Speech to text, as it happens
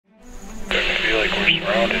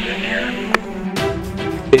surrounded in here.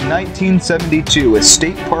 In 1972, a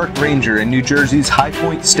state park ranger in New Jersey's High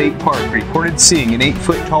Point State Park reported seeing an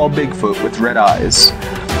 8-foot-tall Bigfoot with red eyes.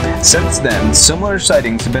 Since then, similar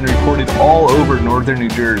sightings have been reported all over northern New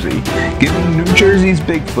Jersey, giving New Jersey's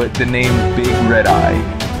Bigfoot the name Big Red Eye.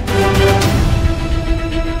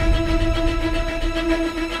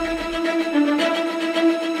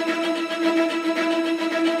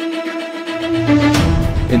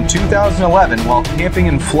 In 2011, while camping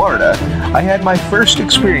in Florida, I had my first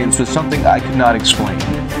experience with something I could not explain.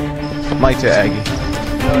 My tag.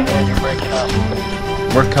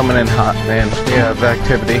 We're coming in hot, man. We have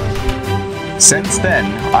activity. Since then,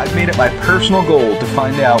 I've made it my personal goal to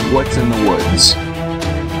find out what's in the woods.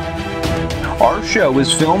 Our show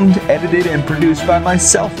is filmed, edited, and produced by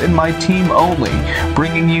myself and my team only,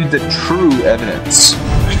 bringing you the true evidence.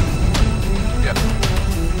 Yep.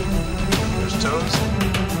 There's toes.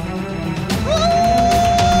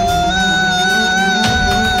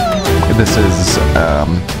 This is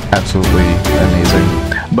absolutely amazing.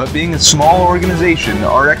 But being a small organization,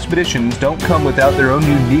 our expeditions don't come without their own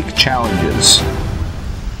unique challenges.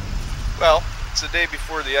 Well, it's the day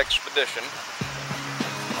before the expedition,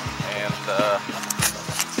 and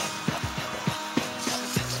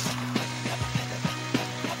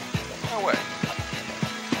no way.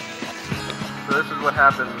 So this is what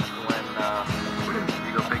happens when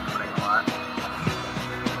you go bigfooting a lot.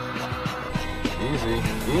 Easy.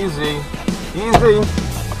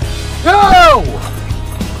 Go!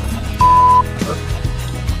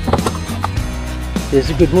 It's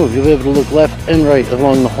a good move. You'll be able to look left and right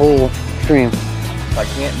along the whole stream. If I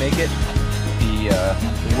can't make it,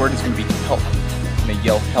 the word is going to be help. I'm going to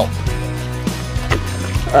yell help.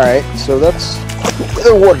 Alright, so that's...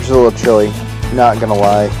 The water's a little chilly, not gonna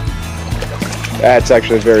lie. That's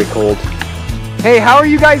actually very cold. Hey, how are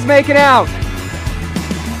you guys making out?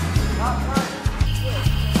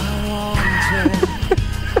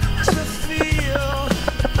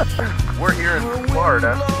 We're here in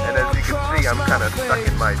Florida, and as you can see, I'm kind of stuck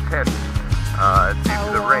in my tent due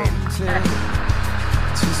to the rain.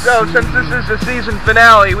 So, since this is the season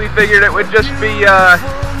finale, we figured it would just be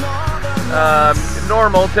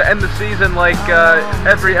normal to end the season like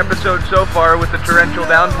every episode so far with the torrential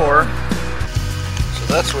downpour. So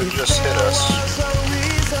that's what just hit us.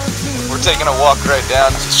 We're taking a walk right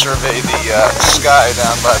down to survey the sky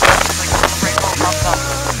down by the...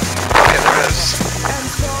 Look at this.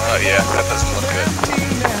 Oh yeah, that doesn't look good.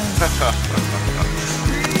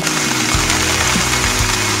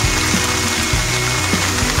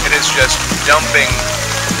 It is just dumping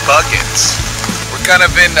buckets. We're kind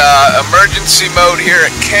of in emergency mode here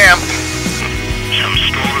at camp. Some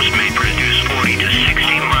storms may produce 40 to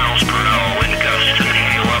 60 miles per hour wind gusts and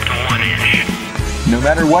hail up to 1 inch. No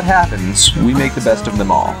matter what happens, we make the best of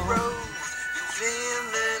them all.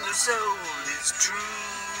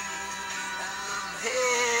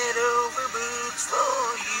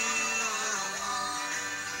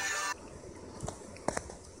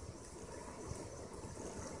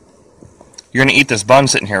 You're gonna eat this bun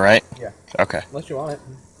sitting here, right? Yeah. Okay. Unless you want it.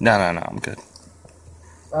 No, I'm good.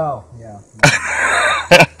 Oh, yeah.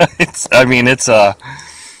 I mean, it's Can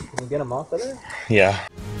we get them off of there? yeah.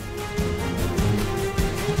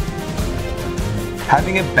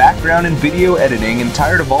 Having a background in video editing and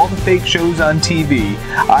tired of all the fake shows on TV,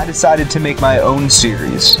 I decided to make my own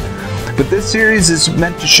series. But this series is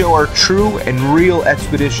meant to show our true and real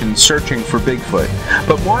expeditions searching for Bigfoot,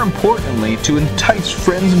 but more importantly, to entice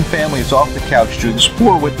friends and families off the couch to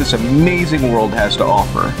explore what this amazing world has to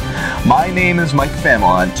offer. My name is Mike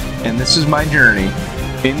Famont, and this is my journey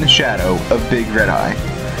in the shadow of Big Red Eye.